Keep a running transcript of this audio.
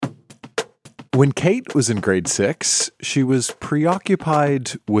When Kate was in grade 6, she was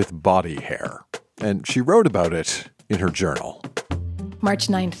preoccupied with body hair, and she wrote about it in her journal. March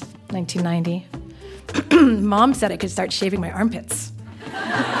 9th, 1990. Mom said I could start shaving my armpits.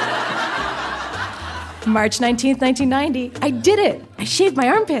 March 19th, 1990. I did it. I shaved my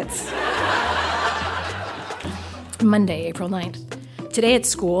armpits. Monday, April 9th. Today at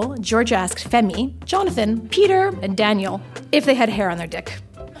school, George asked Femi, Jonathan, Peter, and Daniel if they had hair on their dick.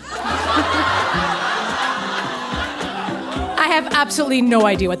 I have absolutely no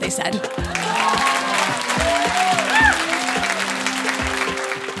idea what they said.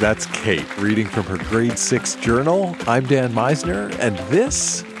 That's Kate reading from her grade 6 journal. I'm Dan Meisner, and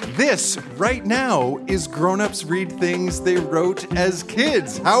this right now is Grown-Ups Read Things They Wrote as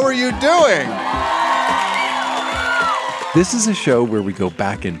Kids. How are you doing? This is a show where we go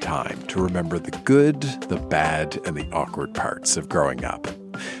back in time to remember the good, the bad, and the awkward parts of growing up.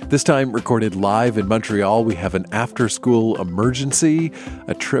 This time, recorded live in Montreal, we have an after-school emergency,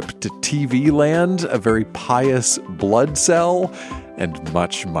 a trip to TV land, a very pious blood cell, and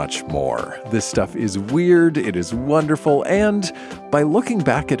much, much more. This stuff is weird, it is wonderful, and by looking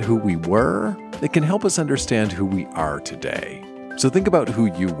back at who we were, it can help us understand who we are today. So think about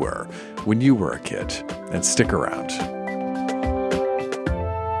who you were when you were a kid, and stick around.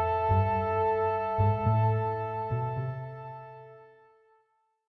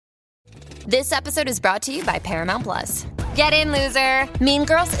 This episode is brought to you by Paramount Plus. Get in, loser! Mean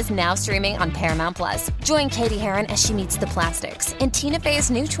Girls is now streaming on Paramount Plus. Join Katie Heron as she meets the plastics in Tina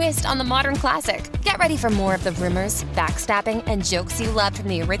Fey's new twist on the modern classic. Get ready for more of the rumors, backstabbing, and jokes you loved from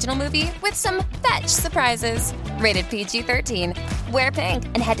the original movie with some fetch surprises. Rated PG-13. Wear pink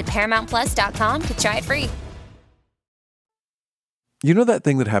and head to ParamountPlus.com to try it free. You know that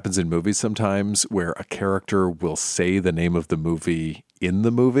thing that happens in movies sometimes where a character will say the name of the movie in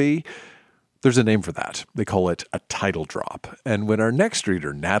the movie? There's a name for that. They call it a title drop. And when our next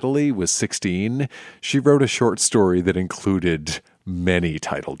reader, Natalie, was 16, she wrote a short story that included many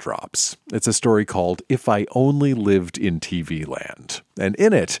title drops. It's a story called If I Only Lived in TV Land. And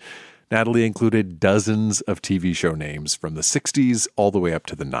in it, Natalie included dozens of TV show names from the 60s all the way up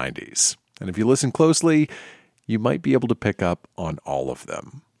to the 90s. And if you listen closely, you might be able to pick up on all of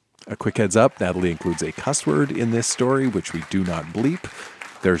them. A quick heads up, Natalie includes a cuss word in this story, which we do not bleep.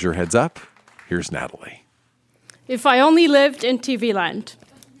 There's your heads up. Here's Natalie. If I only lived in TV land.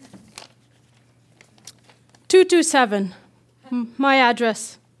 227, my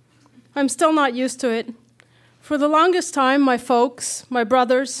address. I'm still not used to it. For the longest time, my folks, my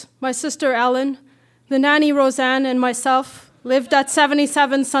brothers, my sister Ellen, the nanny Roseanne, and myself lived at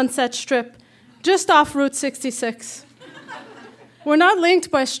 77 Sunset Strip, just off Route 66. We're not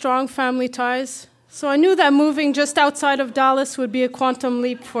linked by strong family ties, so I knew that moving just outside of Dallas would be a quantum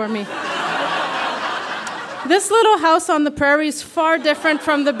leap for me. This little house on the prairie is far different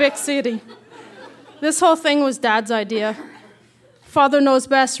from the big city. This whole thing was Dad's idea. Father knows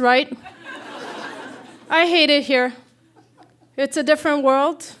best, right? I hate it here. It's a different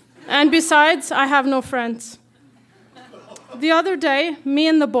world, and besides, I have no friends. The other day, me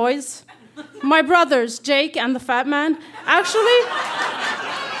and the boys, my brothers, Jake and the fat man, actually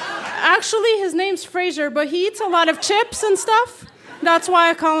his name's Fraser, but he eats a lot of chips and stuff. That's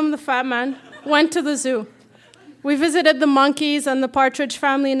why I call him the fat man. Went to the zoo. We visited the monkeys and the partridge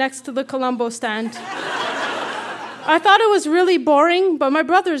family next to the Columbo stand. I thought it was really boring, but my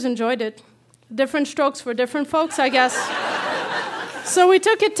brothers enjoyed it. Different strokes for different folks, I guess. So we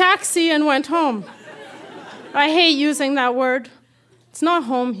took a taxi and went home. I hate using that word. It's not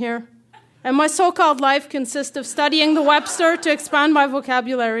home here. And my so-called life consists of studying the Webster to expand my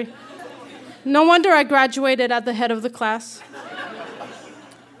vocabulary. No wonder I graduated at the head of the class.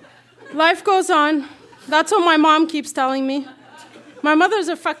 Life goes on. That's what my mom keeps telling me. My mother's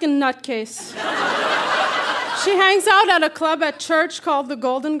a fucking nutcase. She hangs out at a club at church called the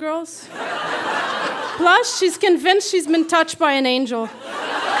Golden Girls. Plus, she's convinced she's been touched by an angel.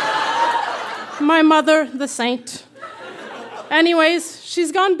 My mother, the saint. Anyways,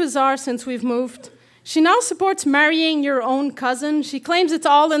 she's gone bizarre since we've moved. She now supports marrying your own cousin. She claims it's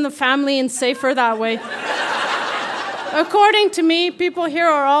all in the family and safer that way. According to me, people here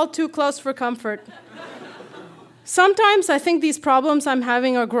are all too close for comfort. Sometimes I think these problems I'm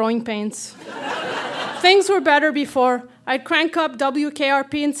having are growing pains. Things were better before. I'd crank up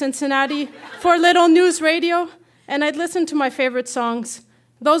WKRP in Cincinnati for a little news radio, and I'd listen to my favorite songs.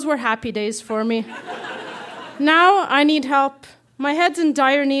 Those were happy days for me. Now I need help. My head's in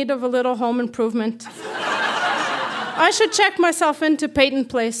dire need of a little home improvement. I should check myself into Peyton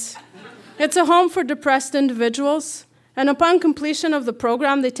Place. It's a home for depressed individuals. And upon completion of the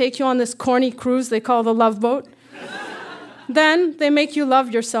program, they take you on this corny cruise they call the Love Boat. Then they make you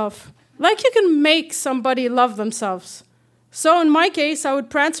love yourself. Like you can make somebody love themselves. So in my case, I would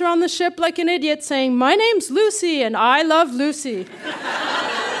prance around the ship like an idiot saying, "My name's Lucy and I love Lucy."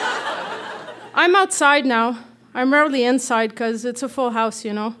 I'm outside now. I'm rarely inside because it's a full house,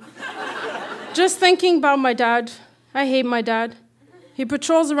 you know. Just thinking about my dad. I hate my dad. He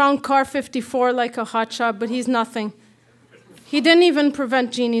patrols around car 54 like a hotshot, but he's nothing. He didn't even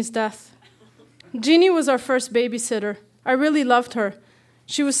prevent Jeannie's death. Jeannie was our first babysitter. I really loved her.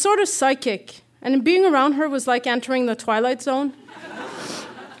 She was sort of psychic, and being around her was like entering the Twilight Zone.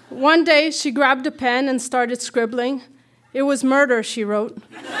 One day, she grabbed a pen and started scribbling. It was murder, she wrote.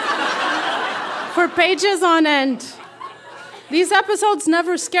 For pages on end. These episodes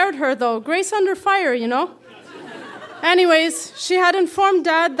never scared her, though. Grace under fire, you know? Anyways, she had informed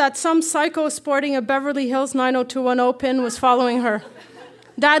Dad that some psycho sporting a Beverly Hills 90210 pin was following her.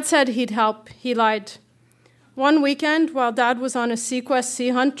 Dad said he'd help. He lied. One weekend, while Dad was on a Sequest sea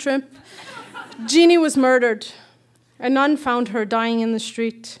hunt trip, Jeannie was murdered. A nun found her dying in the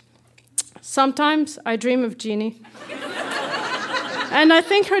street. Sometimes I dream of Jeannie. And I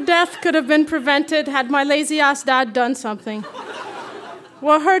think her death could have been prevented had my lazy-ass dad done something.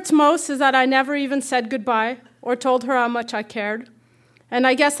 What hurts most is that I never even said goodbye or told her how much I cared. And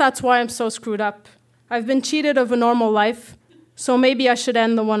I guess that's why I'm so screwed up. I've been cheated of a normal life, so maybe I should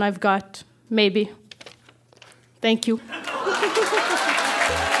end the one I've got. Maybe. Thank you.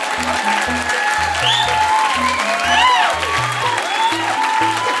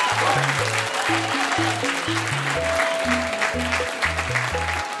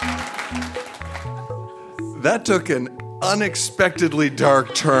 That took an unexpectedly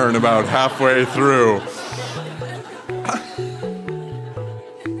dark turn about halfway through.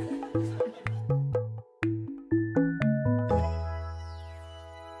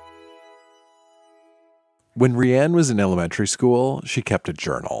 When Rianne was in elementary school, she kept a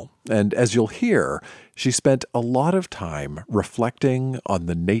journal. And as you'll hear, she spent a lot of time reflecting on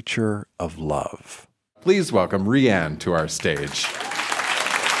the nature of love. Please welcome Rianne to our stage.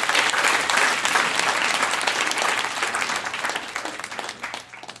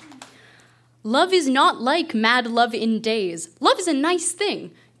 Love is not like mad love in days. Love is a nice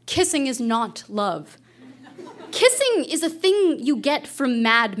thing. Kissing is not love. Kissing is a thing you get from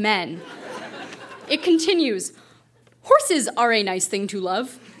mad men. It continues. Horses are a nice thing to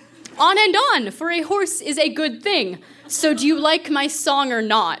love. On and on, for a horse is a good thing. So do you like my song or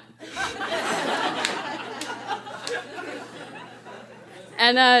not?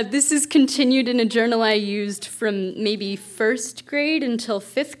 And this is continued in a journal I used from maybe first grade until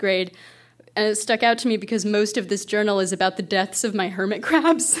fifth grade. And it stuck out to me because most of this journal is about the deaths of my hermit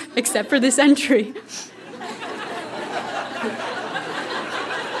crabs, except for this entry.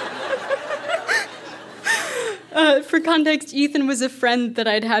 For context, Ethan was a friend that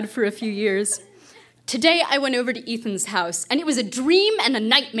I'd had for a few years. Today, I went over to Ethan's house, and it was a dream and a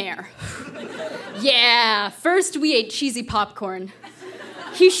nightmare. Yeah, first we ate cheesy popcorn.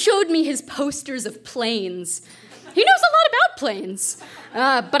 He showed me his posters of planes. He knows a lot about planes.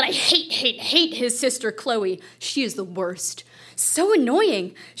 But I hate his sister, Chloe. She is the worst. So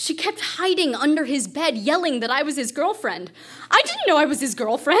annoying. She kept hiding under his bed, yelling that I was his girlfriend. I didn't know I was his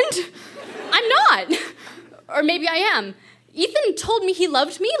girlfriend. I'm not. Or maybe I am. Ethan told me he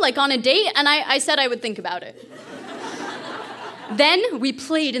loved me, like on a date, and I said I would think about it. Then we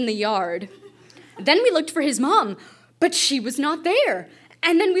played in the yard. Then we looked for his mom, but she was not there.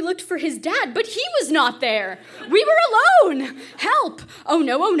 And then we looked for his dad, but he was not there. We were alone. Help. Oh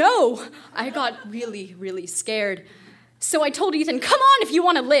no. I got really, really scared. So I told Ethan, come on if you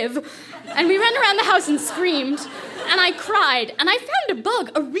want to live. And we ran around the house and screamed. And I cried. And I found a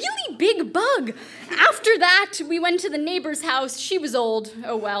bug, a really big bug. After that, we went to the neighbor's house. She was old.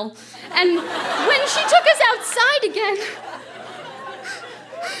 Oh well. And when she took us outside again,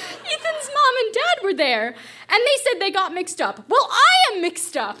 Ethan's mom and dad were there. And they said they got mixed up. Well, I am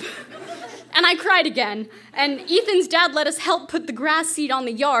mixed up. And I cried again. And Ethan's dad let us help put the grass seed on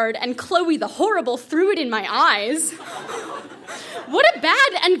the yard, and Chloe the horrible threw it in my eyes. What a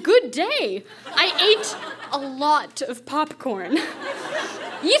bad and good day. I ate a lot of popcorn.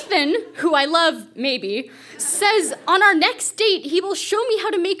 Ethan, who I love, maybe, says on our next date he will show me how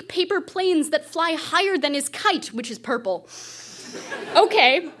to make paper planes that fly higher than his kite, which is purple.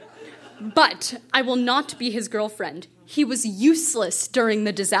 Okay. But I will not be his girlfriend. He was useless during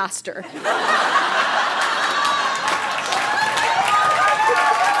the disaster.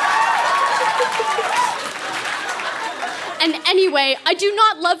 And Anyway, I do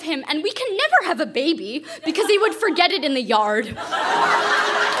not love him, and we can never have a baby because he would forget it in the yard.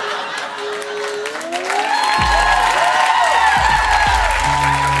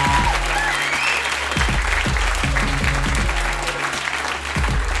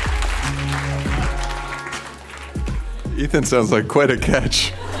 Ethan sounds like quite a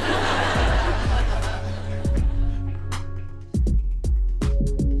catch.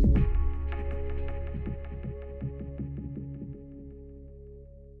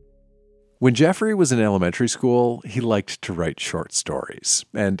 When Jeffrey was in elementary school, he liked to write short stories.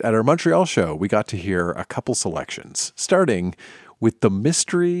 And at our Montreal show, we got to hear a couple selections, starting with The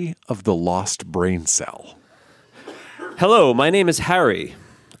Mystery of the Lost Brain Cell. Hello, my name is Harry.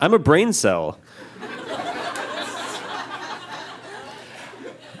 I'm a brain cell.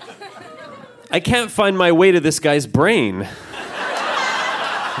 I can't find my way to this guy's brain.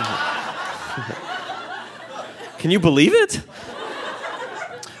 Can you believe it?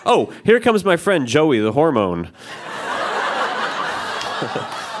 Oh, here comes my friend Joey, the hormone.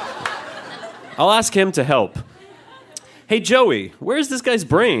 I'll ask him to help. Hey, Joey, where's this guy's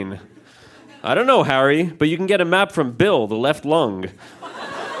brain? I don't know, Harry, but you can get a map from Bill, the left lung.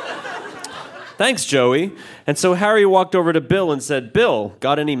 Thanks, Joey. And so Harry walked over to Bill and said, Bill,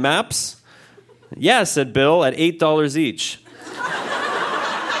 got any maps? Yeah, said Bill, at $8 each.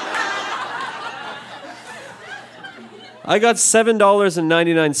 I got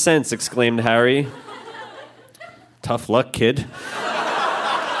 $7.99, exclaimed Harry. Tough luck, kid.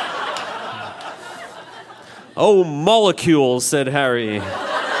 Oh, molecules, said Harry.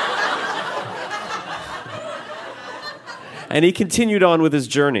 And he continued on with his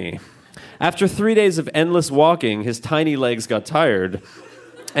journey. After 3 days of endless walking, his tiny legs got tired,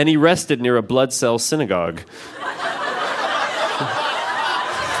 and he rested near a blood cell synagogue.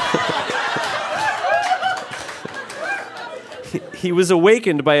 He was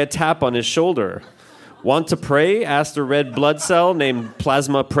awakened by a tap on his shoulder. Want to pray? Asked a red blood cell named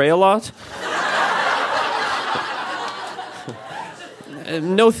Plasma Pray-A-Lot.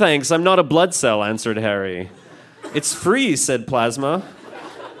 No thanks, I'm not a blood cell, answered Harry. It's free, said Plasma.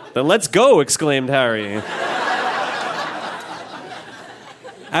 Then let's go, exclaimed Harry.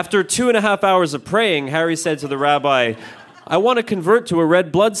 After 2.5 hours of praying, Harry said to the rabbi, I want to convert to a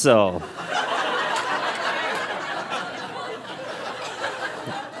red blood cell.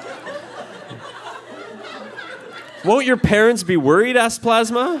 Won't your parents be worried? Asked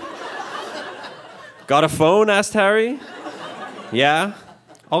Plasma. Got a phone? Asked Harry. Yeah,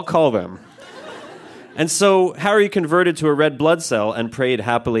 I'll call them. And so Harry converted to a red blood cell and prayed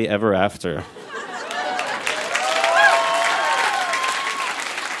happily ever after.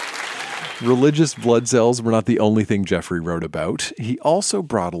 Religious blood cells were not the only thing Jeffrey wrote about. He also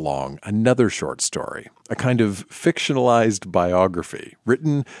brought along another short story, a kind of fictionalized biography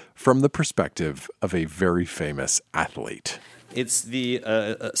written from the perspective of a very famous athlete. It's the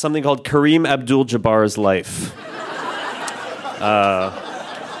something called Kareem Abdul-Jabbar's life.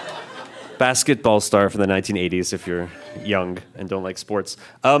 Basketball star from the 1980s, if you're young and don't like sports.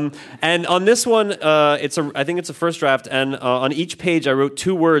 And on this one, I think it's a first draft, and on each page I wrote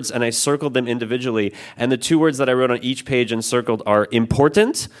 2 words and I circled them individually. And the 2 words that I wrote on each page and circled are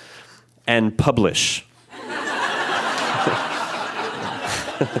important and publish.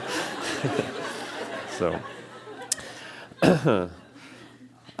 So,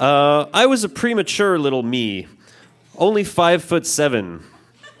 I was a premature little me, only 5'7".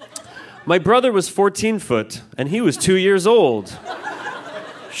 My brother was 14 foot, and he was 2 years old.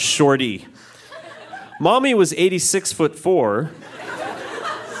 Shorty. Mommy was 86'4".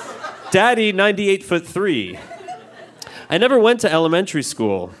 Daddy, 98'3". I never went to elementary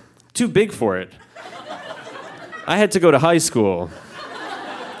school. Too big for it. I had to go to high school.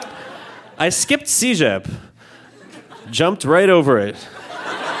 I skipped CEGEP. Jumped right over it.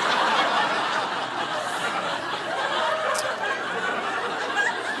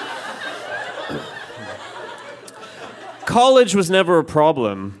 College was never a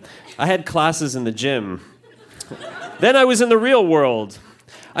problem. I had classes in the gym. Then I was in the real world.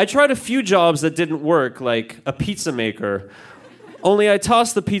 I tried a few jobs that didn't work, like a pizza maker. Only I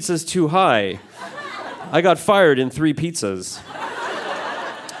tossed the pizzas too high. I got fired in 3 pizzas.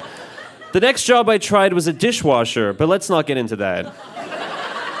 The next job I tried was a dishwasher, but let's not get into that.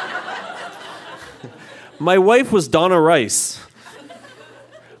 My wife was Donna Rice.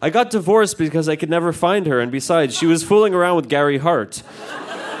 I got divorced because I could never find her, and besides, she was fooling around with Gary Hart.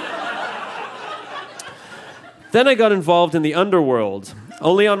 Then I got involved in the underworld.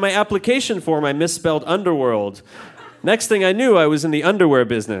 Only on my application form, I misspelled underworld. Next thing I knew, I was in the underwear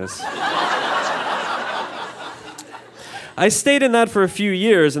business. I stayed in that for a few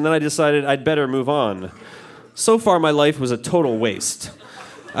years, and then I decided I'd better move on. So far, my life was a total waste.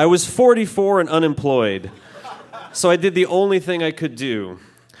 I was 44 and unemployed, so I did the only thing I could do.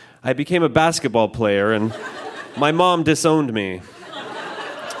 I became a basketball player, and my mom disowned me.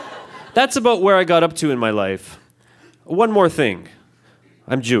 That's about where I got up to in my life. One more thing.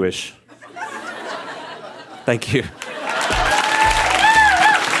 I'm Jewish. Thank you.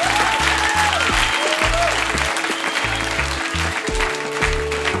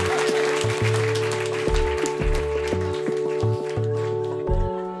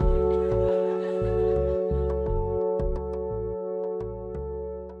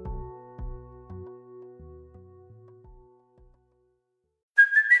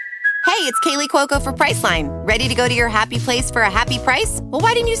 Hey, it's Kaylee Cuoco for Priceline. Ready to go to your happy place for a happy price? Well,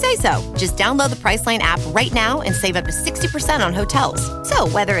 why didn't you say so? Just download the Priceline app right now and save up to 60% on hotels. So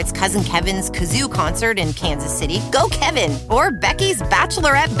whether it's Cousin Kevin's Kazoo Concert in Kansas City, go Kevin, or Becky's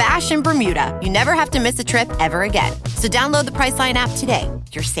Bachelorette Bash in Bermuda, you never have to miss a trip ever again. So download the Priceline app today.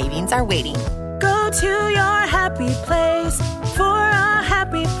 Your savings are waiting. Go to your happy place for a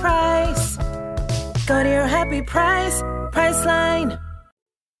happy price. Go to your happy price, Priceline.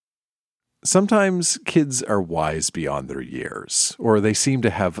 Sometimes kids are wise beyond their years, or they seem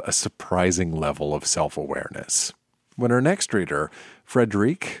to have a surprising level of self-awareness. When our next reader,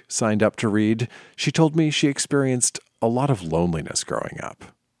 Frederique, signed up to read, she told me she experienced a lot of loneliness growing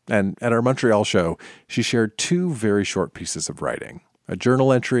up. And at our Montreal show, she shared 2 very short pieces of writing, a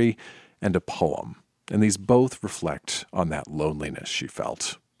journal entry and a poem. And these both reflect on that loneliness she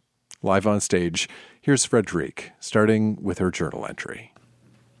felt. Live on stage, here's Frederique, starting with her journal entry.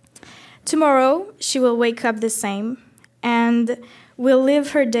 Tomorrow, she will wake up the same and will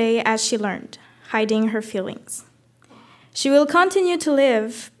live her day as she learned, hiding her feelings. She will continue to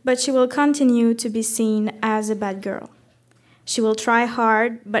live, but she will continue to be seen as a bad girl. She will try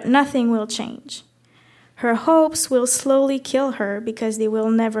hard, but nothing will change. Her hopes will slowly kill her because they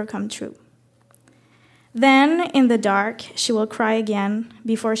will never come true. Then, in the dark, she will cry again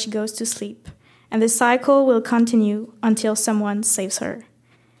before she goes to sleep, and the cycle will continue until someone saves her.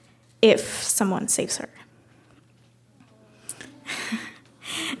 If someone saves her.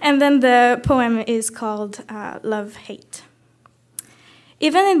 And then the poem is called Love, Hate.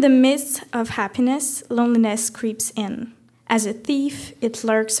 Even in the midst of happiness, loneliness creeps in. As a thief, it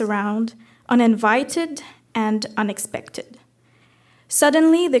lurks around, uninvited and unexpected.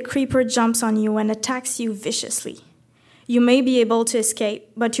 Suddenly, the creeper jumps on you and attacks you viciously. You may be able to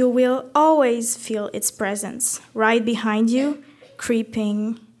escape, but you will always feel its presence right behind you,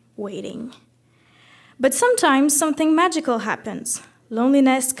 creeping, waiting. But sometimes something magical happens.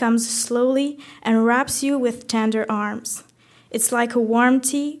 Loneliness comes slowly and wraps you with tender arms. It's like a warm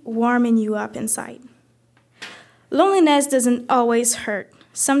tea warming you up inside. Loneliness doesn't always hurt.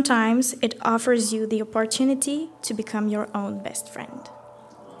 Sometimes it offers you the opportunity to become your own best friend.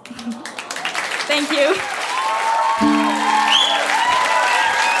 Thank you.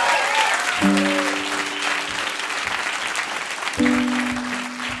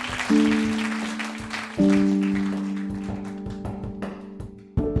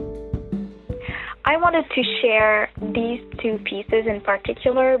 I wanted to share these 2 pieces in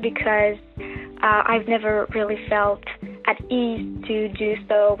particular because I've never really felt at ease to do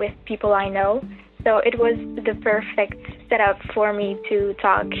so with people I know. So it was the perfect setup for me to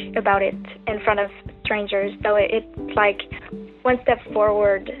talk about it in front of strangers. So it's like one step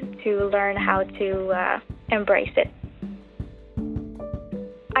forward to learn how to embrace it.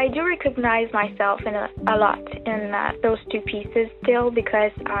 I do recognize myself in a lot in those 2 pieces still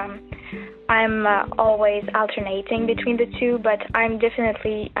because I'm always alternating between the 2, but I'm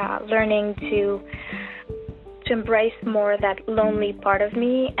definitely learning to embrace more that lonely part of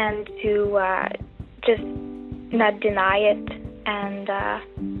me and to just not deny it and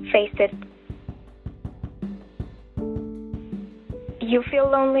face it. You feel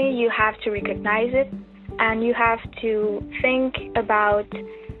lonely, you have to recognize it, and you have to think about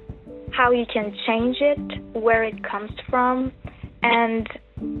how you can change it, where it comes from, and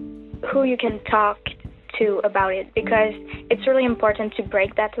who you can talk to about it, because it's really important to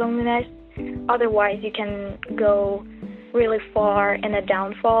break that loneliness. Otherwise, you can go really far in a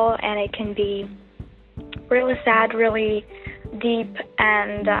downfall, and it can be really sad, really deep,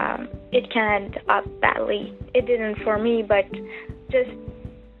 and it can end up badly. It didn't for me, but just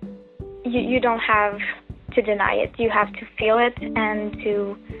you don't have to deny it. You have to feel it and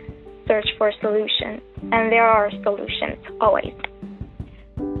to search for solutions. And there are solutions, always.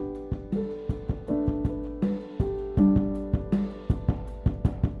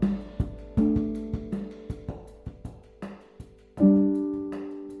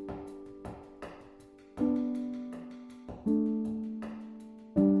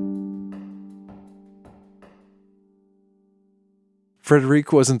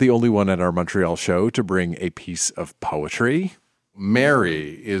 Frederic wasn't the only one at our Montreal show to bring a piece of poetry.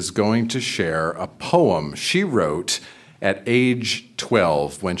 Mary is going to share a poem she wrote at age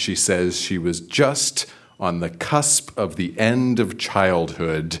 12 when she says she was just on the cusp of the end of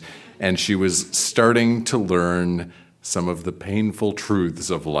childhood and she was starting to learn some of the painful truths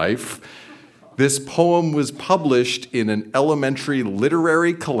of life. This poem was published in an elementary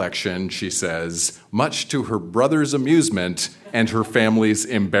literary collection, she says, much to her brother's amusement and her family's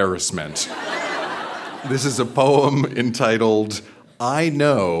embarrassment. This is a poem entitled, I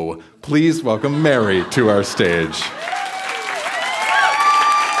Know. Please welcome Mary to our stage.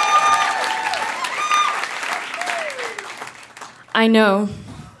 I know.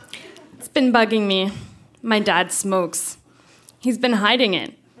 It's been bugging me. My dad smokes. He's been hiding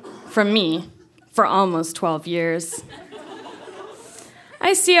it from me for almost 12 years.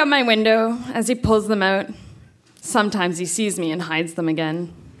 I see out my window as he pulls them out. Sometimes he sees me and hides them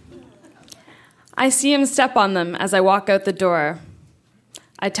again. I see him step on them as I walk out the door.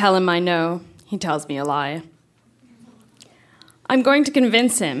 I tell him I know. He tells me a lie. I'm going to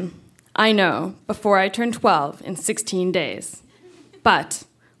convince him I know before I turn 12 in 16 days. But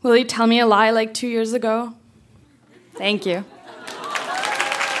will he tell me a lie like 2 years ago? Thank you.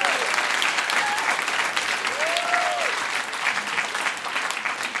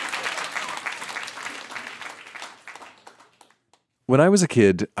 When I was a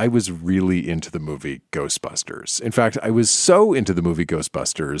kid, I was really into the movie Ghostbusters. In fact, I was so into the movie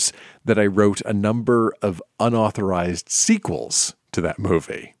Ghostbusters that I wrote a number of unauthorized sequels to that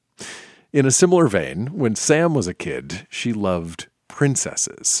movie. In a similar vein, when Sam was a kid, she loved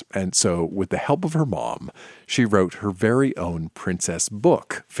princesses. And so, with the help of her mom, she wrote her very own princess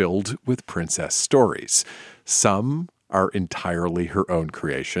book filled with princess stories. Some are entirely her own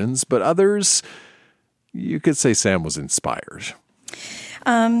creations, but others, you could say Sam was inspired.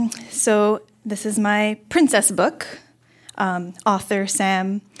 So this is my princess book. Author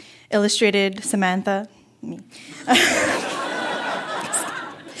Sam, illustrated Samantha, me.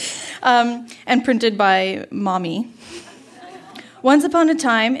 And printed by Mommy. Once upon a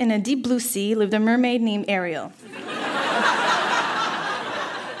time, in a deep blue sea, lived a mermaid named Ariel.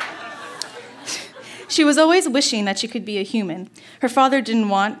 She was always wishing that she could be a human. Her father didn't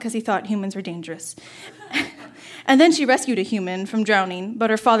want because he thought humans were dangerous. And then she rescued a human from drowning, but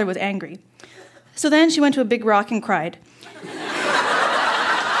her father was angry. So then she went to a big rock and cried.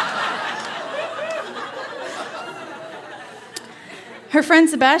 Her friend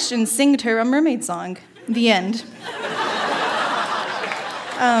Sebastian singed her a mermaid song. The end.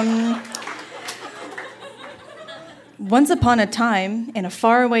 Once upon a time, in a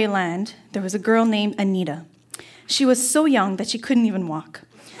faraway land, there was a girl named Anita. She was so young that she couldn't even walk.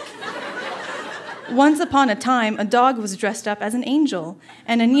 Once upon a time, a dog was dressed up as an angel,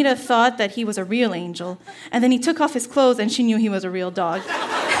 and Anita thought that he was a real angel, and then he took off his clothes and she knew he was a real dog.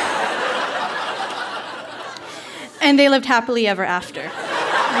 And they lived happily ever after.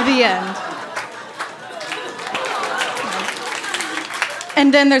 The end.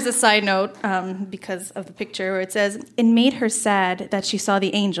 And then there's a side note, because of the picture, where it says, it made her sad that she saw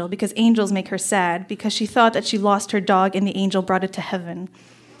the angel, because angels make her sad, because she thought that she lost her dog and the angel brought it to heaven.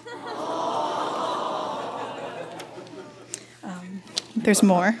 There's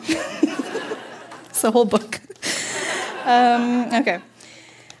more. It's the whole book. Okay.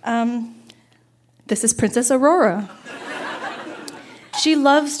 This is Princess Aurora. She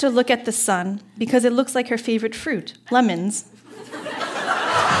loves to look at the sun because it looks like her favorite fruit, lemons.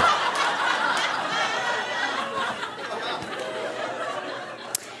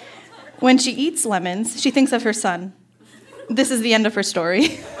 When she eats lemons, she thinks of her son. This is the end of her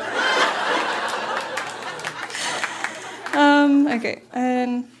story.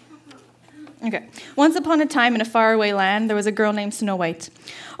 Okay. Once upon a time in a faraway land, there was a girl named Snow White.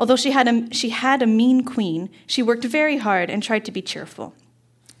 Although she had a mean queen, she worked very hard and tried to be cheerful.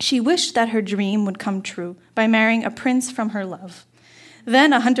 She wished that her dream would come true by marrying a prince from her love.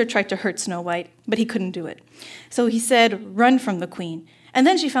 Then a hunter tried to hurt Snow White, but he couldn't do it. So he said, "Run from the queen." And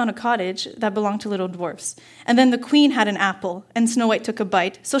then she found a cottage that belonged to little dwarfs. And then the queen had an apple, and Snow White took a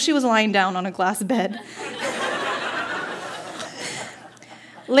bite, so she was lying down on a glass bed.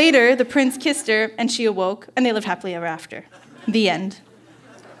 Later, the prince kissed her, and she awoke, and they lived happily ever after. The end.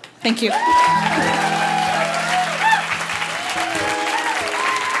 Thank you.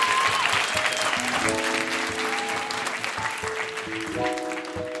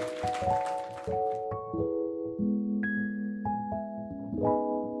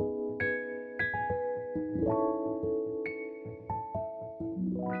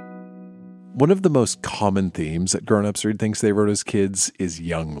 One of the most common themes that grown-ups read things they wrote as kids is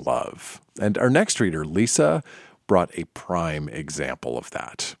young love. And our next reader, Lisa, brought a prime example of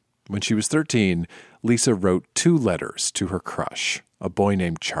that. When she was 13, Lisa wrote 2 letters to her crush, a boy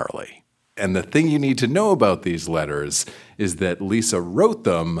named Charlie. And the thing you need to know about these letters is that Lisa wrote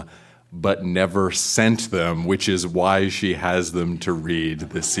them but never sent them, which is why she has them to read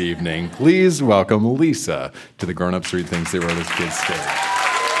this evening. Please welcome Lisa to the Grown Ups Read Things They Wrote as Kids stage.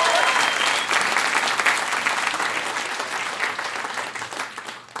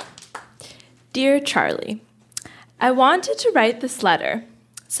 Dear Charlie, I wanted to write this letter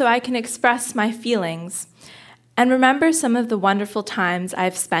so I can express my feelings and remember some of the wonderful times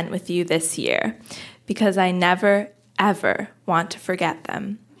I've spent with you this year, because I never, ever want to forget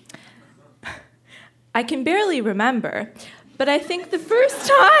them. I can barely remember, but I think the first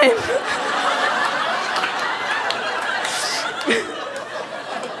time...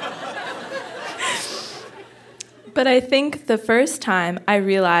 But I think the first time I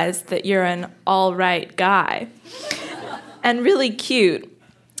realized that you're an all right guy and really cute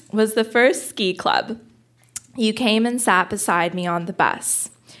was the first ski club. You came and sat beside me on the bus.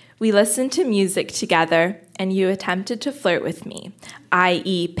 We listened to music together, and you attempted to flirt with me,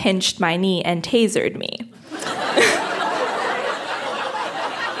 i.e., pinched my knee and tasered me.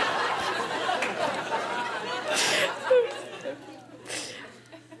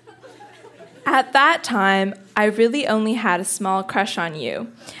 At that time, I really only had a small crush on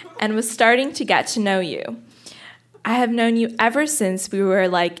you and was starting to get to know you. I have known you ever since we were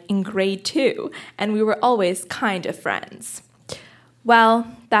in grade 2, and we were always kind of friends.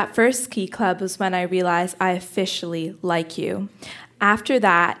 Well, that first ski club was when I realized I officially like you. After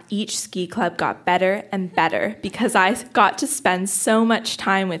that, each ski club got better and better because I got to spend so much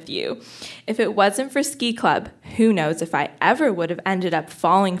time with you. If it wasn't for ski club, who knows if I ever would have ended up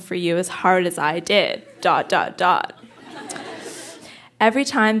falling for you as hard as I did, ... Every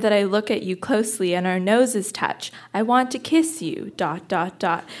time that I look at you closely and our noses touch, I want to kiss you, ...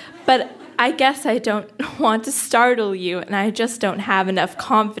 But I guess I don't want to startle you, and I just don't have enough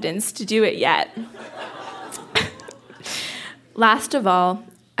confidence to do it yet. Last of all,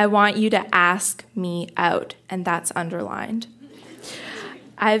 I want you to ask me out, and that's underlined.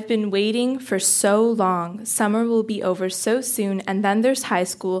 I've been waiting for so long. Summer will be over so soon, and then there's high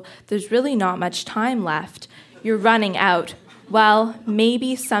school. There's really not much time left. You're running out. Well,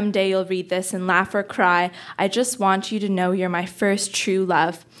 maybe someday you'll read this and laugh or cry. I just want you to know you're my first true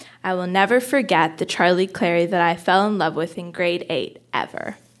love. I will never forget the Charlie Clary that I fell in love with in grade 8,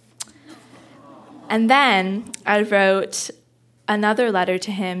 ever. And then I wrote another letter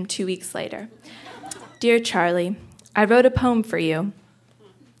to him 2 weeks later. Dear Charlie, I wrote a poem for you.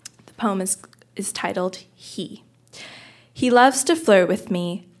 The poem is titled He. He loves to flirt with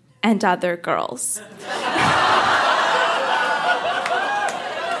me and other girls.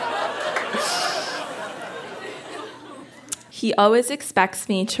 He always expects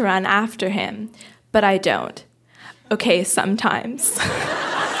me to run after him, but I don't. Okay, sometimes.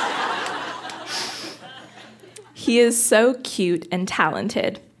 He is so cute and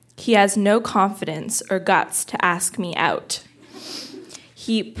talented. He has no confidence or guts to ask me out.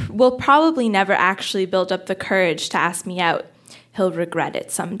 He will probably never actually build up the courage to ask me out. He'll regret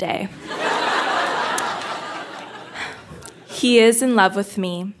it someday. He is in love with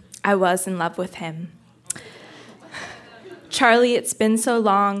me. I was in love with him. Charlie, it's been so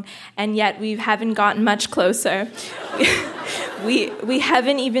long, and yet we haven't gotten much closer. We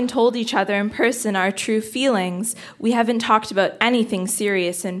haven't even told each other in person our true feelings. We haven't talked about anything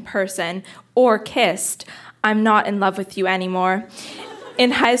serious in person or kissed. I'm not in love with you anymore.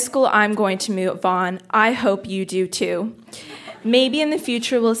 In high school, I'm going to move on. I hope you do too. Maybe in the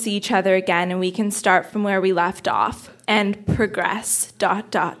future we'll see each other again and we can start from where we left off and progress, ...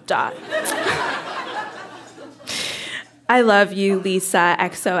 I love you, Lisa,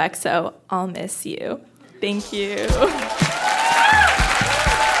 XOXO. I'll miss you. Thank you.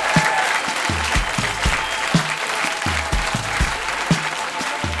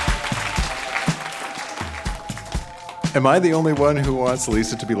 Am I the only one who wants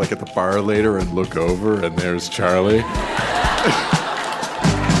Lisa to be at the bar later and look over and there's Charlie?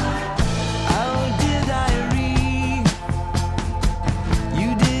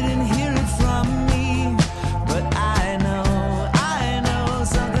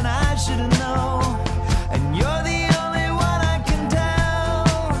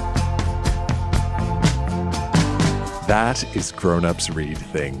 That is Grown Ups Read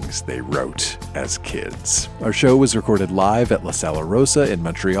Things They Wrote as Kids. Our show was recorded live at La Sala Rosa in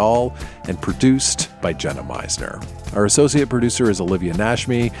Montreal and produced by Jenna Meisner. Our associate producer is Olivia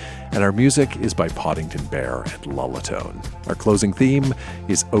Nashmi, and our music is by Poddington Bear and Lullatone. Our closing theme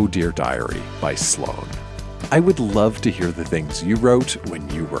is Oh Dear Diary by Sloan. I would love to hear the things you wrote when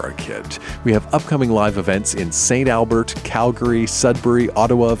you were a kid. We have upcoming live events in St. Albert, Calgary, Sudbury,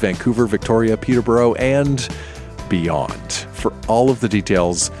 Ottawa, Vancouver, Victoria, Peterborough, and beyond. For all of the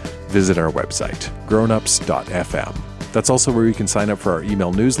details, visit our website, grownups.fm. That's also where you can sign up for our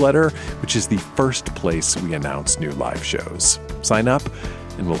email newsletter, which is the first place we announce new live shows. Sign up,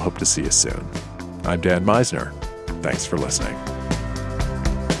 and we'll hope to see you soon. I'm Dan Meisner. Thanks for listening.